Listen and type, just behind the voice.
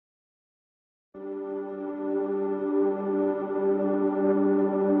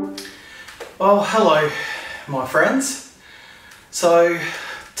Well, hello my friends. So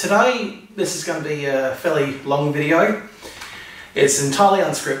today this is going to be a fairly long video. It's entirely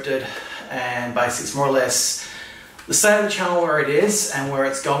unscripted and basically it's more or less the state of the channel, where it is and where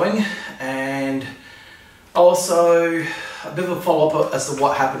it's going, and also a bit of a follow-up as to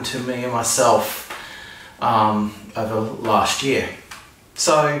what happened to me and myself over last year.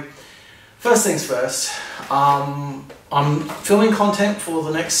 So first things first, I'm filming content for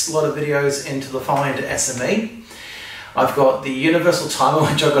the next lot of videos into the following to SME. I've got the universal timer,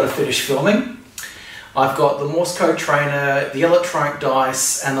 which I've got to finish filming. I've got the Morse code trainer, the electronic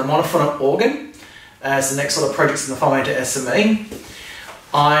dice, and the monophonic organ as the next lot of projects in the following to SME.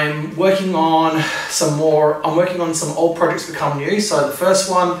 I'm working on some old projects become new. So the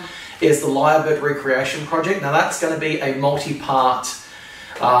first one is the abit recreation project. Now that's going to be a multi-part,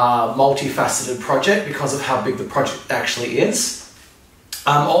 multifaceted project because of how big the project actually is.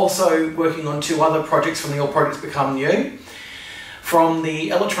 I'm also working on two other projects from the All Projects Become New. From the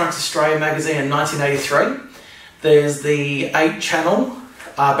Electronics Australia magazine in 1983, there's the 8-channel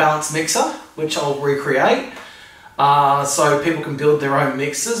balance mixer, which I'll recreate. So people can build their own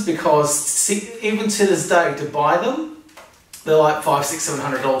mixers, because even to this day, to buy them, they're like $500,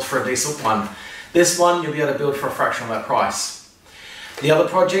 $600, $700 for a decent one. This one you'll be able to build for a fraction of that price. The other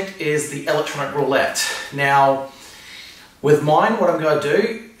project is the electronic roulette. Now, with mine, what I'm going to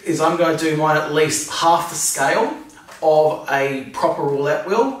do is I'm going to do mine at least half the scale of a proper roulette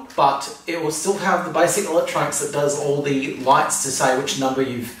wheel, but it will still have the basic electronics that does all the lights to say which number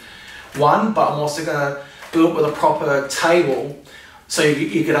you've won, but I'm also going to build it with a proper table so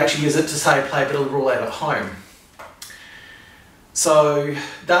you could actually use it to say play a bit of roulette at home. So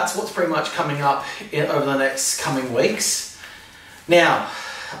that's what's pretty much coming up over the next coming weeks. Now,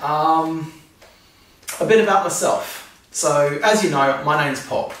 a bit about myself. So as you know, my name's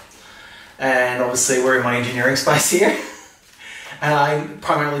Paul, and obviously we're in my engineering space here, and I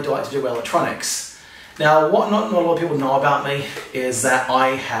primarily like to do electronics. Now, what not a lot of people know about me is that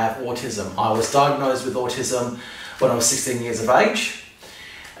I have autism. I was diagnosed with autism when I was 16 years of age,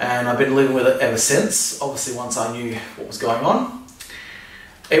 and I've been living with it ever since, obviously once I knew what was going on.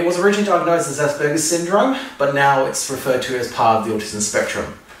 It was originally diagnosed as Asperger's syndrome, but now it's referred to as part of the autism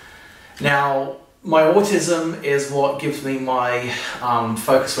spectrum. Now, my autism is what gives me my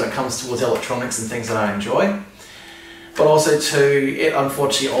focus when it comes towards electronics and things that I enjoy. But also too, it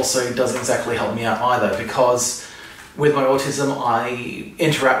unfortunately also doesn't exactly help me out either, because with my autism I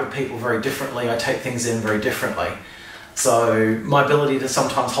interact with people very differently, I take things in very differently. So my ability to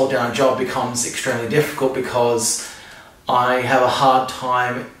sometimes hold down a job becomes extremely difficult because I have a hard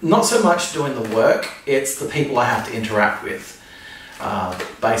time, not so much doing the work, it's the people I have to interact with.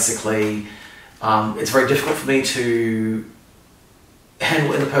 Basically, it's very difficult for me to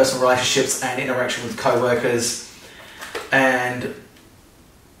handle interpersonal relationships and interaction with co-workers. And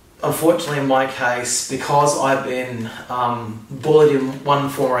unfortunately in my case, because I've been bullied in one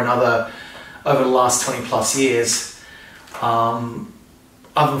form or another over the last 20 plus years,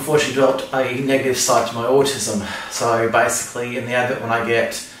 I've unfortunately developed a negative side to my autism. So basically in the abit, when I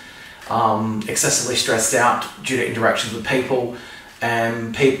get excessively stressed out due to interactions with people,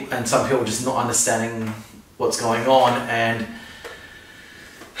 and some people just not understanding what's going on, and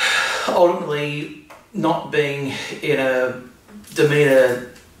ultimately not being in a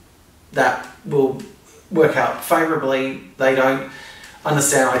demeanour that will work out favourably. They don't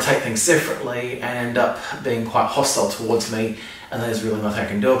understand I take things differently and end up being quite hostile towards me, and there's really nothing I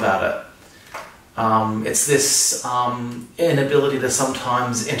can do about it. It's this inability to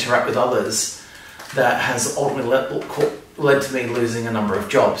sometimes interact with others that has ultimately led to me losing a number of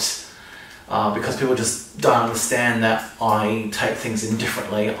jobs, because people just don't understand that I take things in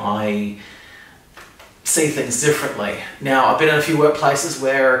differently, I see things differently. Now, I've been in a few workplaces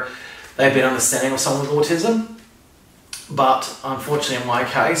where they've been understanding of someone with autism, but unfortunately in my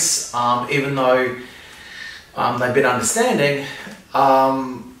case, even though they've been understanding,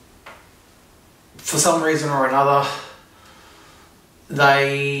 for some reason or another,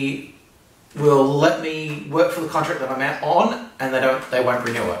 they will let me work for the contract that I'm on, and they won't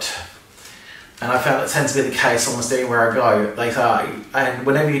renew it. And I found that tends to be the case almost anywhere I go. They say, and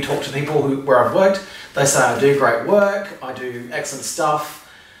whenever you talk to people where I've worked, they say I do great work, I do excellent stuff,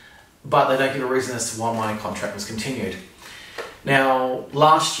 but they don't give a reason as to why my contract was continued. Now,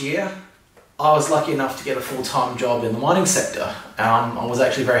 last year, I was lucky enough to get a full-time job in the mining sector. I was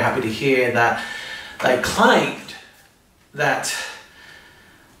actually very happy to hear that they claimed that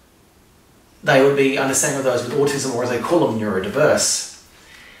they would be understanding of those with autism, or as they call them, neurodiverse.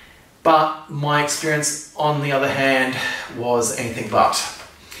 But my experience, on the other hand, was anything but.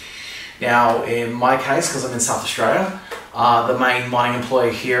 Now, in my case, because I'm in South Australia, the main mining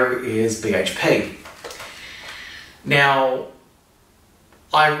employer here is BHP. Now,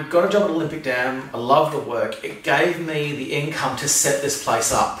 I got a job at Olympic Dam. I love the work. It gave me the income to set this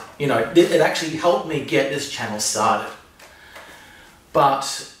place up. You know, it actually helped me get this channel started.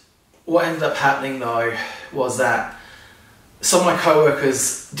 But what ended up happening though was that some of my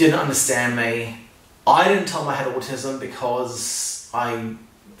co-workers didn't understand me. I didn't tell them I had autism because I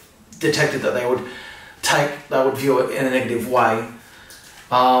detected that they would view it in a negative way.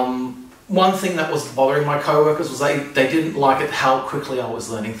 One thing that was bothering my co-workers was they didn't like it how quickly I was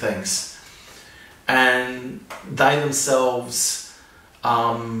learning things. And they themselves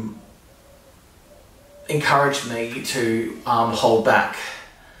encouraged me to hold back.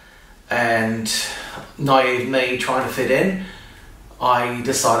 And naive me trying to fit in, I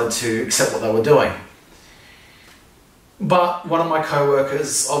decided to accept what they were doing. But one of my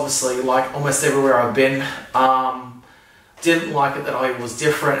co-workers, obviously, like almost everywhere I've been, didn't like it that I was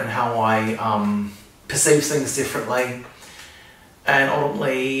different and how I perceived things differently, and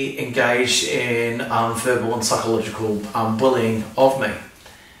ultimately engaged in verbal and psychological bullying of me.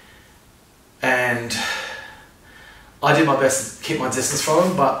 And I did my best to keep my distance from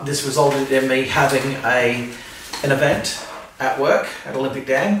him, but this resulted in me having an event at work at Olympic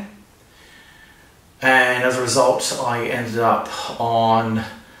Dam. And as a result, I ended up on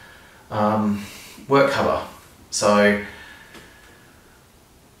work cover. So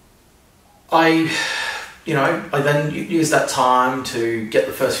I then used that time to get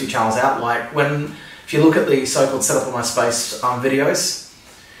the first few channels out. Like if you look at the so-called Set Up On My Space videos,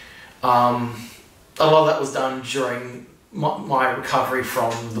 a lot of that was done during my recovery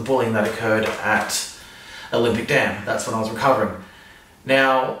from the bullying that occurred at Olympic Dam. That's when I was recovering.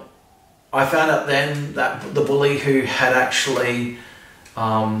 Now, I found out then that the bully who had actually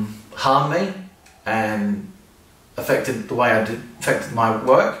harmed me and affected the way affected my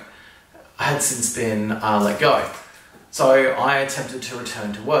work had since been let go. So I attempted to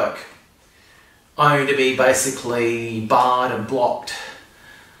return to work, only to be basically barred and blocked.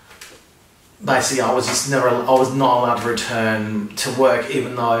 Basically, I was not allowed to return to work,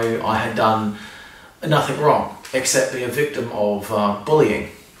 even though I had done nothing wrong except be a victim of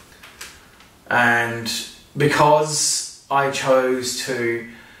bullying. And because I chose to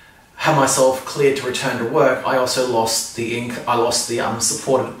have myself cleared to return to work, I also lost the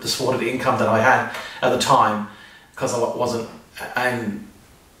supported income that I had at the time, because I wasn't. And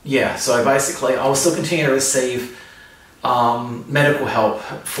yeah, so basically, I was still continuing to receive medical help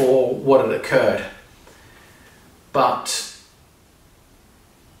for what had occurred, but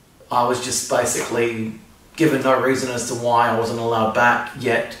I was just basically given no reason as to why I wasn't allowed back.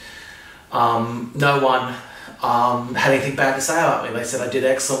 Yet no one had anything bad to say about me. They said I did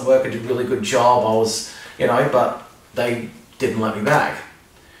excellent work, I did a really good job, I was, but they didn't let me back.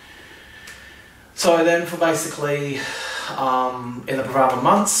 So then for basically in the prevailing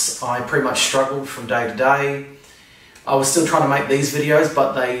months, I pretty much struggled from day to day. I was still trying to make these videos,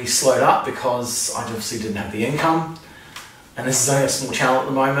 but they slowed up because I obviously didn't have the income. And this is only a small channel at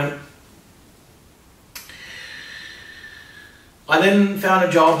the moment. I then found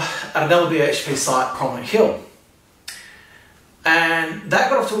a job at another BHP site, Prominent Hill. And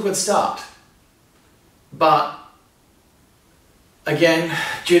that got off to a good start. But again,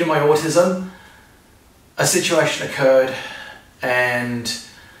 due to my autism, a situation occurred and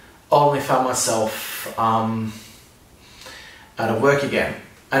I only found myself out of work again.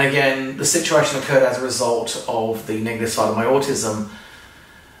 And again, the situation occurred as a result of the negative side of my autism,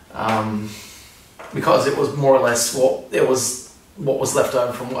 because it was more or less what was left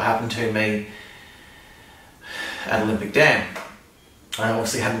over from what happened to me at Olympic Dam. I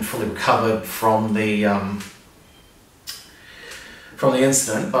obviously hadn't fully recovered from the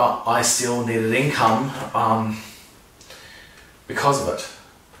incident, but I still needed income because of it.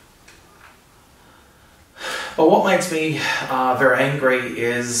 But what makes me very angry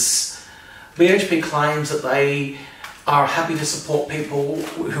is BHP claims that they are happy to support people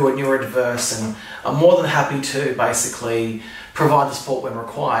who are neurodiverse and are more than happy to basically provide the support when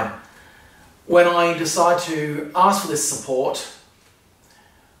required. When I decide to ask for this support,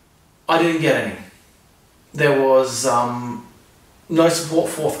 I didn't get any. There was no support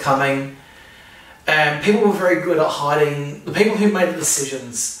forthcoming, and people were very good at hiding. The people who made the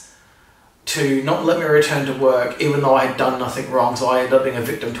decisions to not let me return to work, even though I had done nothing wrong, so I ended up being a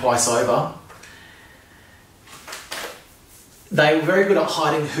victim twice over, they were very good at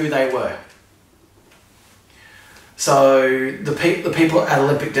hiding who they were. So the people at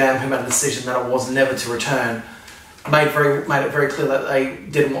Olympic Dam who made the decision that I was never to return made it very clear that they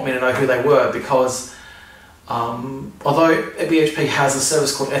didn't want me to know who they were, because although BHP has a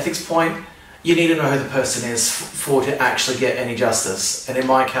service called Ethics Point, you need to know who the person is for to actually get any justice. And in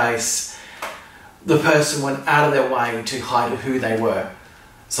my case, the person went out of their way to hide who they were,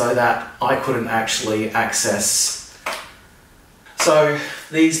 so that I couldn't actually access. So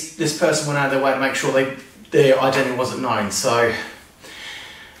this person went out of their way to make sure their identity wasn't known. So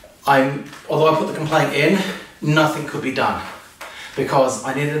although I put the complaint in, nothing could be done, because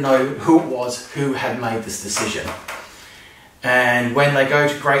I needed to know who it was who had made this decision. And when they go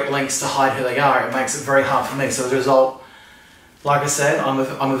to great lengths to hide who they are, it makes it very hard for me. So as a result, like I said, I'm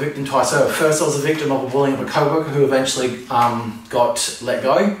a victim twice over. First, I was a victim of a bullying of a co-worker who eventually got let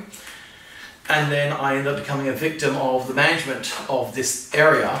go. And then I ended up becoming a victim of the management of this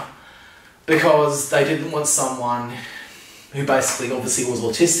area, because they didn't want someone who basically obviously was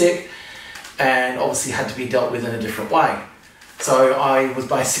autistic and obviously had to be dealt with in a different way. So I was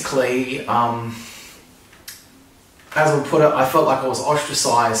basically, as I would put it, I felt like I was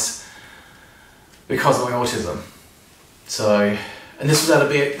ostracised because of my autism. So, and this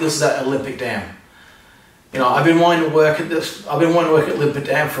was at Olympic Dam. You know, I've been wanting to work at Olympic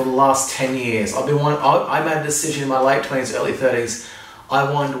Dam for the last 10 years. I made a decision in my late 20s, early 30s.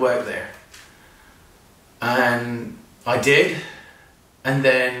 I wanted to work there, and I did. And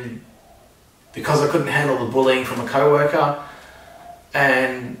then, because I couldn't handle the bullying from a co-worker,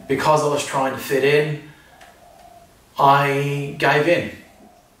 and because I was trying to fit in, I gave in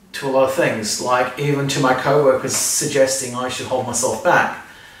to a lot of things, like even to my co-workers suggesting I should hold myself back.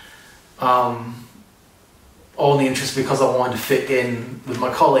 All in the interest because I wanted to fit in with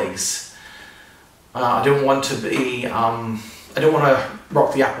my colleagues. I didn't want to be, I didn't want to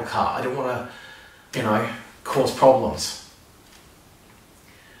rock the apple cart. I didn't want to, you know, cause problems.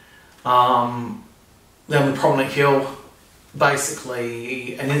 Then with Prominent Hill,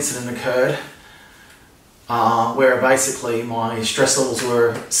 basically an incident occurred where basically my stress levels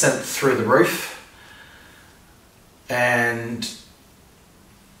were sent through the roof, and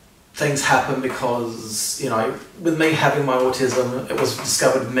things happen because, you know, with me having my autism, it was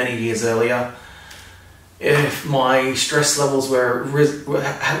discovered many years earlier. If my stress levels were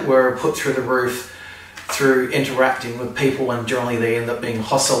put through the roof through interacting with people, and generally they end up being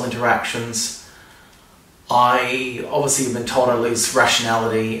hostile interactions, I obviously have been told I lose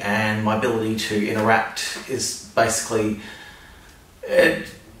rationality, and my ability to interact is basically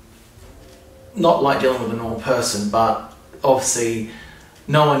not like dealing with a normal person. But obviously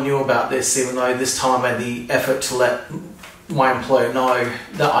no one knew about this, even though this time I made the effort to let my employer know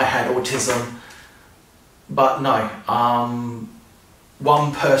that I had autism. But no,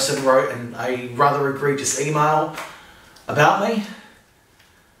 one person wrote a rather egregious email about me.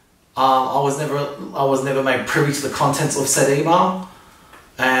 I was never made privy to the contents of said email,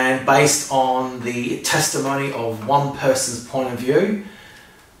 and based on the testimony of one person's point of view,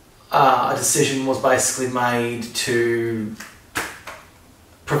 a decision was basically made to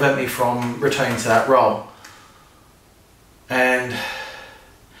prevent me from returning to that role. And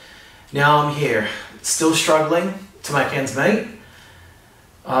now I'm here, still struggling to make ends meet.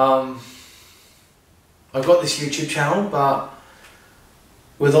 I've got this YouTube channel, but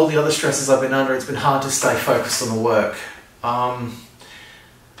with all the other stresses I've been under, it's been hard to stay focused on the work. I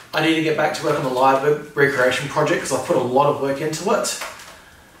need to get back to work on the live recreation project because I put a lot of work into it.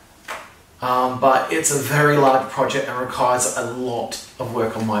 But it's a very large project and requires a lot of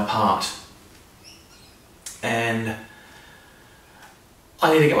work on my part. And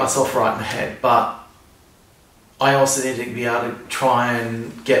I need to get myself right in the head, but I also need to be able to try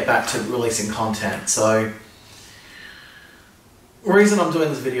and get back to releasing content. So the reason I'm doing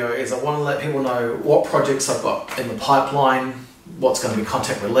this video is I want to let people know what projects I've got in the pipeline, what's going to be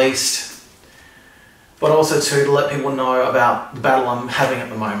content released, but also to let people know about the battle I'm having at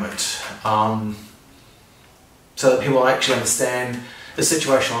the moment, so that people actually understand the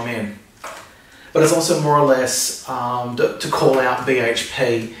situation I'm in. But it's also more or less to call out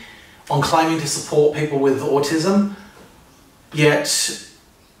BHP on claiming to support people with autism, yet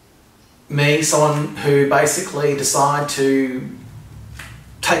me, someone who basically decided to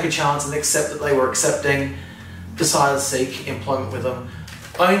take a chance and accept that they were accepting, decided to seek employment with them,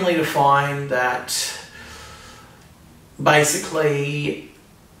 only to find that basically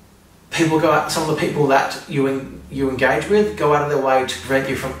some of the people that you engage with go out of their way to prevent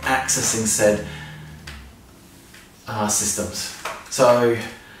you from accessing said systems. So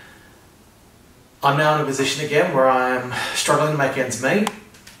I'm now in a position again where I'm struggling to make ends meet.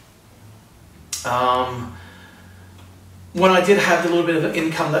 when I did have the little bit of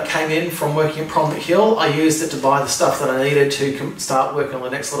income that came in from working at Prominent Hill, I used it to buy the stuff that I needed to start working on the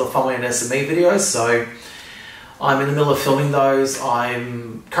next lot of Family and SME videos. So I'm in the middle of filming those.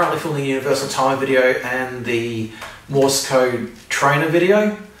 I'm currently filming the Universal Timer video and the Morse Code Trainer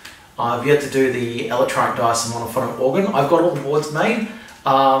video. I've yet to do the electronic dice and monophonic organ. I've got all the boards made.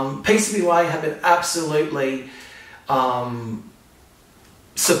 PCBWay have been absolutely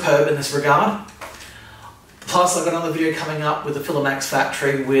superb in this regard. Plus, I've got another video coming up with the Filamax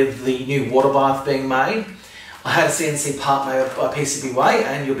factory with the new water bath being made. I had a CNC part made by PCBWay,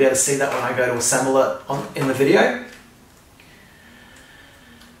 and you'll be able to see that when I go to assemble it in the video.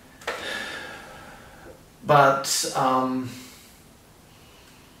 But,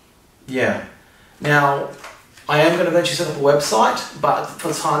 yeah. Now, I am going to eventually set up a website, but for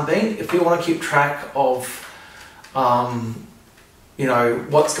the time being, if you want to keep track of, you know,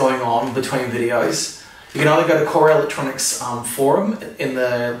 what's going on between videos, you can either go to Core Electronics forum in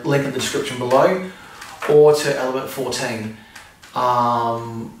the link in the description below, or to Element 14.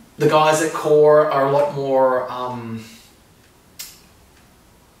 The guys at Core are a lot more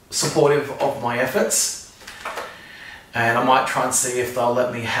supportive of my efforts, and I might try and see if they'll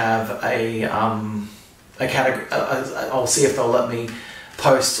let me have a category. I'll see if they'll let me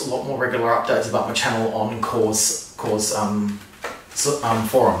post a lot more regular updates about my channel on Core's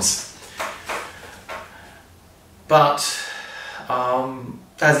forums. But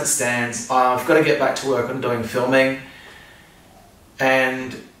as it stands, I've got to get back to work on doing filming,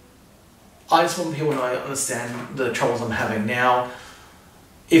 and I just want people to understand the troubles I'm having. Now,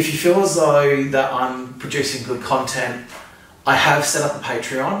 if you feel as though that I'm producing good content, I have set up a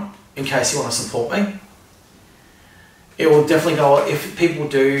Patreon in case you want to support me. It will definitely go, if people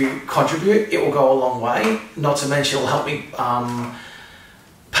do contribute, it will go a long way. Not to mention it'll help me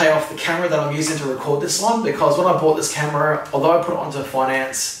pay off the camera that I'm using to record this on, because when I bought this camera, although I put it onto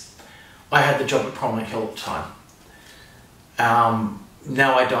finance, I had the job at Prominent Hill at the time.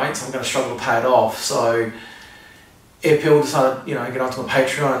 Now I don't, so I'm going to struggle to pay it off. So if people decide to, you know, get onto my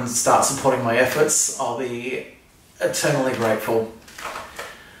Patreon and start supporting my efforts, I'll be eternally grateful.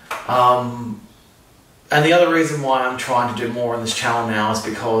 And the other reason why I'm trying to do more on this channel now is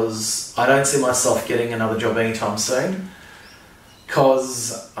because I don't see myself getting another job anytime soon.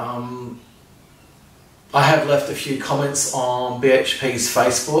 Because I have left a few comments on BHP's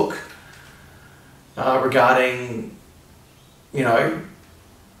Facebook regarding, you know,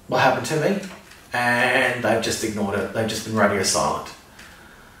 what happened to me, and they've just ignored it. They've just been radio silent.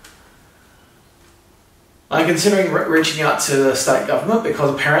 I'm considering reaching out to the state government,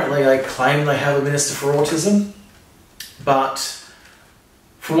 because apparently they claim they have a Minister for Autism, but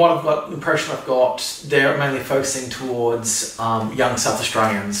from what I've got, the impression I've got, they're mainly focusing towards young South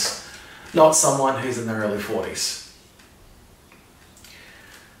Australians, not someone who's in their early 40s.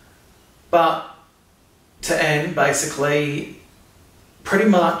 But to end, basically, pretty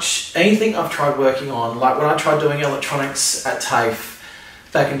much anything I've tried working on, like when I tried doing electronics at TAFE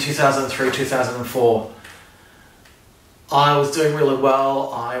back in 2003, 2004, I was doing really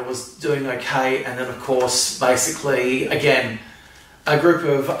well, I was doing okay, and then of course, basically, again, a group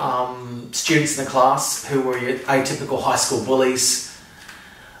of students in the class who were atypical high school bullies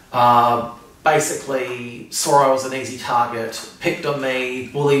basically saw I was an easy target, picked on me,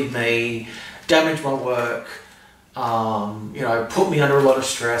 bullied me, damaged my work, you know, put me under a lot of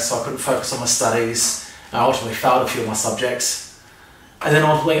stress so I couldn't focus on my studies, and I ultimately failed a few of my subjects. And then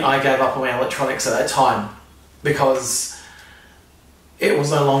ultimately I gave up on my electronics at that time because it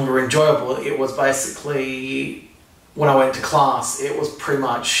was no longer enjoyable. It was basically, when I went to class, it was pretty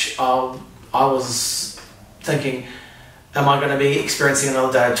much, I was thinking, am I going to be experiencing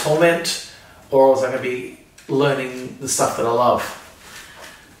another day of torment, or was I going to be learning the stuff that I love?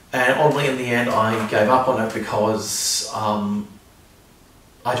 And oddly, in the end, I gave up on it because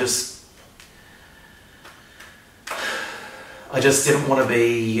I just didn't want to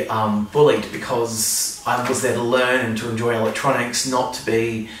be bullied, because I was there to learn and to enjoy electronics, not to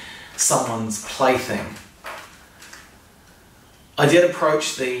be someone's plaything. I did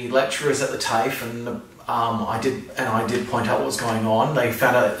approach the lecturers at the TAFE, and I did point out what was going on. They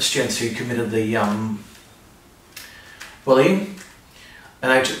found out the students who committed the bullying,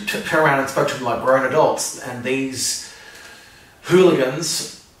 and they turned around and spoke to them like grown adults. And these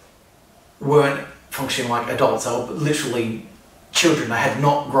hooligans weren't functioning like adults; they were literally children. They had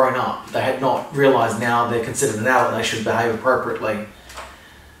not grown up. They had not realised now they're considered an adult and they should behave appropriately.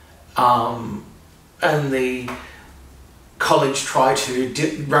 And the college tried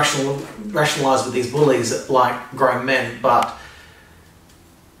to rationalise with these bullies like grown men, but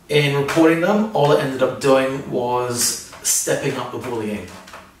in reporting them, all it ended up doing was stepping up the bullying.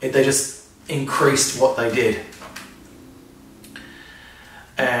 They just increased what they did.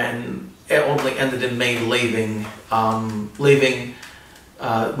 And it ultimately ended in me leaving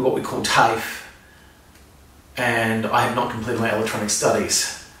what we call TAFE, and I had not completed my electronic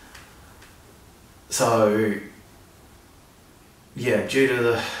studies. So yeah, due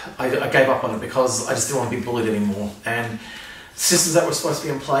to I gave up on it because I just didn't want to be bullied anymore. And systems that were supposed to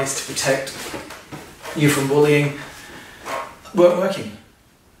be in place to protect you from bullying weren't working.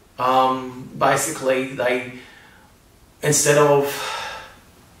 Basically, they, instead of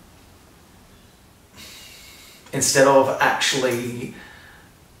actually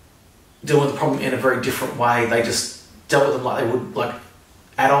dealing with the problem in a very different way, they just dealt with them like they would like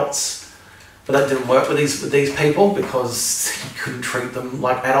adults. But that didn't work with these people because you couldn't treat them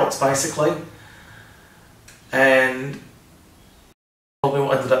like adults, basically. And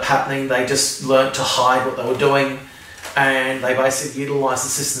what ended up happening, they just learnt to hide what they were doing, and they basically utilised the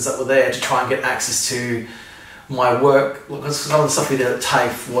systems that were there to try and get access to my work. Because some of the stuff we did at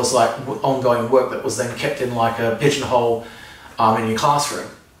TAFE was like ongoing work that was then kept in like a pigeonhole in your classroom.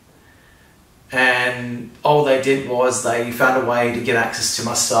 And all they did was they found a way to get access to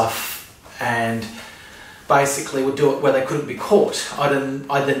my stuff, and basically would do it where they couldn't be caught. I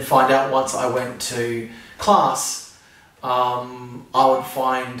then find out once I went to class, I would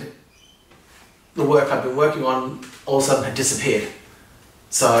find the work I'd been working on all of a sudden had disappeared.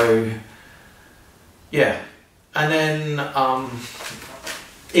 So yeah, and then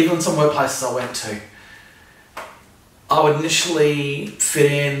even some workplaces I went to, I would initially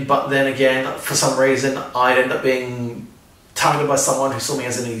fit in, but then again, for some reason, I'd end up being targeted by someone who saw me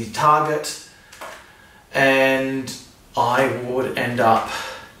as an easy target, and I would end up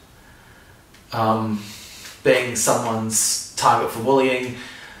being someone's target for bullying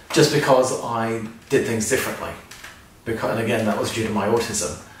just because I did things differently. And again, that was due to my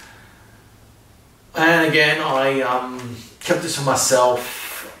autism. And again, I kept it to myself,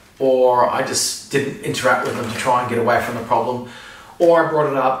 or I just didn't interact with them to try and get away from the problem, or I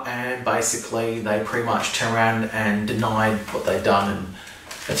brought it up and basically they pretty much turned around and denied what they'd done,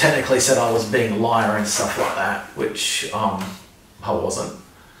 and technically said I was being a liar and stuff like that, which I wasn't.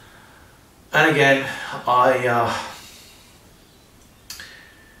 And again, I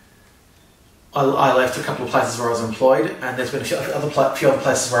left a couple of places where I was employed, and there's been a few other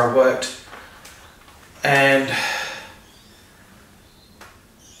places where I worked, and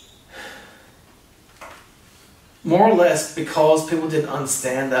more or less because people didn't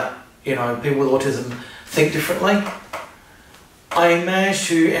understand that, you know, people with autism think differently, I managed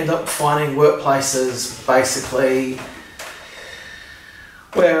to end up finding workplaces basically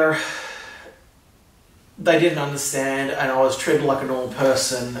where they didn't understand, and I was treated like a normal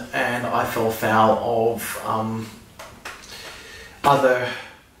person, and I fell foul of other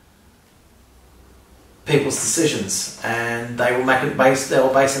people's decisions, and they were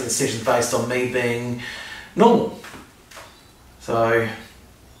basing decisions based on me being normal. So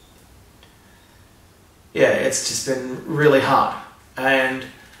yeah, it's just been really hard. And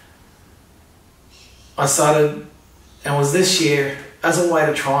I started, and it was this year, as a way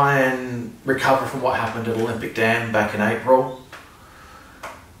to try and recover from what happened at Olympic Dam back in April,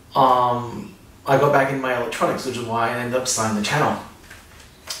 I got back in my electronics, which is why I ended up starting the channel.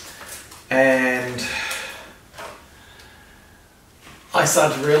 And I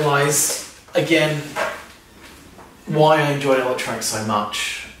started to realise again why I enjoyed electronics so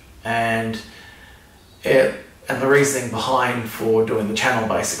much, and the reasoning behind for doing the channel,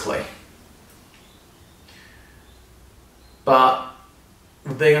 basically. But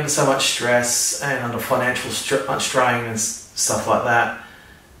being under so much stress and under financial strain and stuff like that,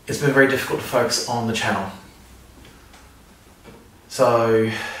 it's been very difficult to focus on the channel.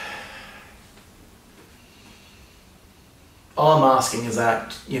 So all I'm asking is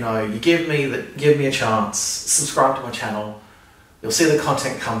that, you know, you give me a chance, subscribe to my channel. You'll see the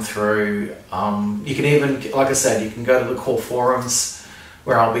content come through. You can even, like I said, you can go to the core forums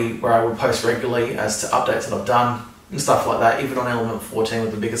where I will post regularly as to updates that I've done and stuff like that, even on element 14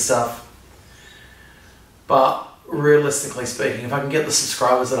 with the bigger stuff. But realistically speaking, if I can get the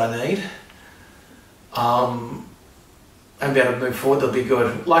subscribers that I need, and be able to move forward, they'll be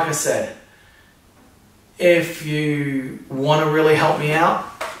good. Like I said, if you want to really help me out,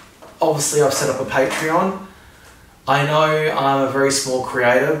 obviously I've set up a Patreon. I know I'm a very small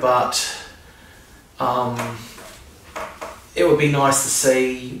creator, but it would be nice to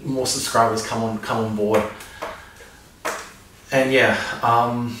see more subscribers come on board. And yeah,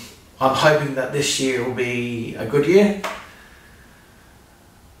 I'm hoping that this year will be a good year.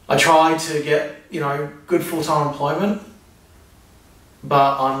 I try to get, you know, good full-time employment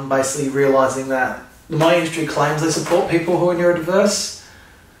but I'm basically realising that my industry claims they support people who are neurodiverse.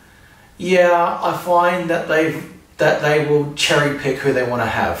 Yeah, I find that they will cherry pick who they want to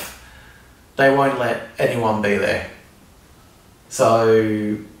have. They won't let anyone be there.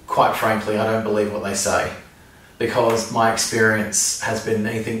 So, quite frankly, I don't believe what they say, because my experience has been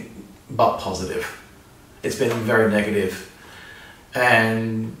anything but positive. It's been very negative.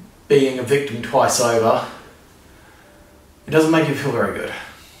 And being a victim twice over, it doesn't make you feel very good.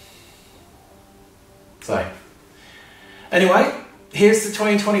 So, anyway, here's to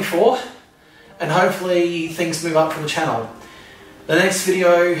 2024, and hopefully things move up from the channel. The next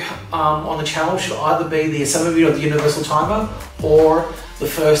video on the channel should either be the assembly video of the universal timer or the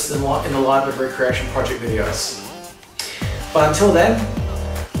first in the library creation project videos. But until then,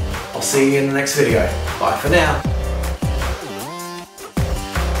 I'll see you in the next video. Bye for now.